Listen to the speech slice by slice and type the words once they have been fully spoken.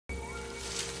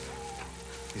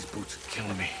These boots are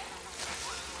killing me.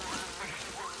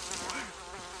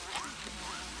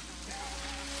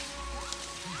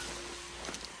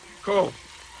 Cole.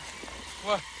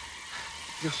 What?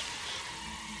 Yes.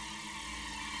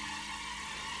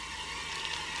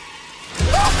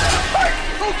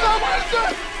 Oh, God, what is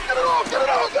that? Get it off! Get it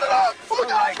off! Get it off! Oh, my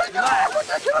God! Get it off!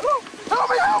 Get it off! Help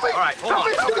me! Help me! All right, hold on.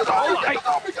 Help me!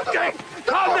 Help me! Okay,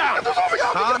 calm down.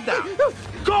 Calm down.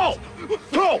 Go!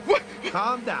 Go!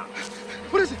 Calm down.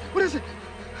 What is it? What is it?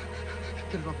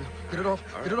 Get it off, Bill. Get it off.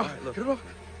 All Get it right, off. all right, look. Get it off.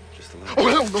 Just a lighter. Oh,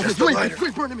 hell no. Just You a ain't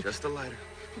lighter. burning me. Just a lighter.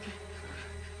 Okay.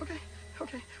 Okay.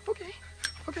 Okay. Okay.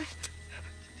 Okay.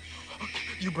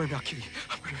 You burn me, I'll kill you.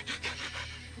 Okay.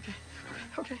 Okay.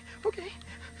 Okay. Okay.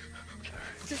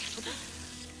 Okay.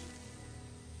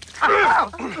 Ow!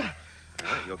 All right,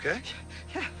 you okay?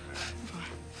 Yeah.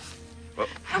 Well,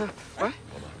 What? hold on.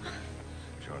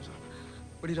 Put your arms up.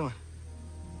 What are you doing?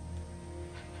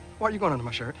 Why are you going under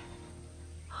my shirt?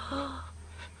 What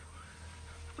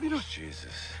are you doing?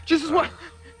 Jesus. Jesus, what?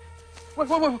 What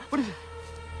is it?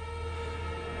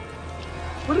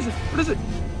 What is it? What is it?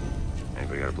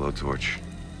 Anybody got a blowtorch?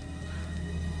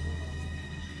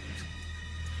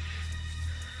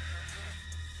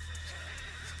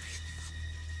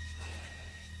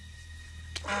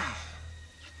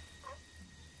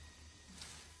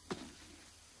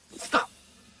 Stop!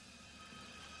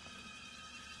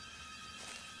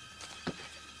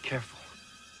 Careful.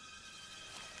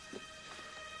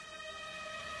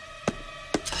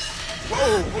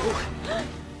 Whoa!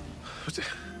 What's it?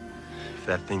 If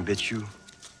that thing bit you,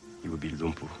 you would be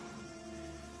lumpu.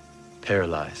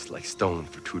 Paralyzed like stone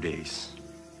for 2 days.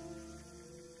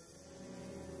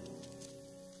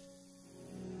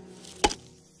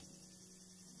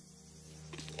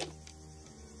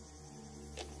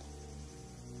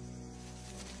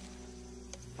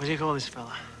 What do you call this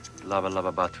fella? Lava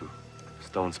lava batu.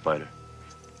 Stone spider.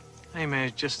 I may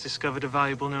have just discovered a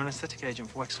valuable new anesthetic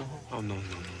agent for Wexel Hall. Oh, no.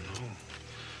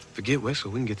 Forget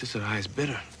Wexel. We can get this to the highest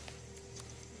bidder.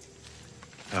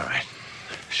 All right.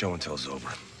 Show and tell's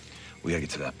over. We gotta get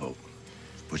to that boat.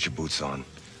 Put your boots on,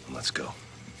 and let's go.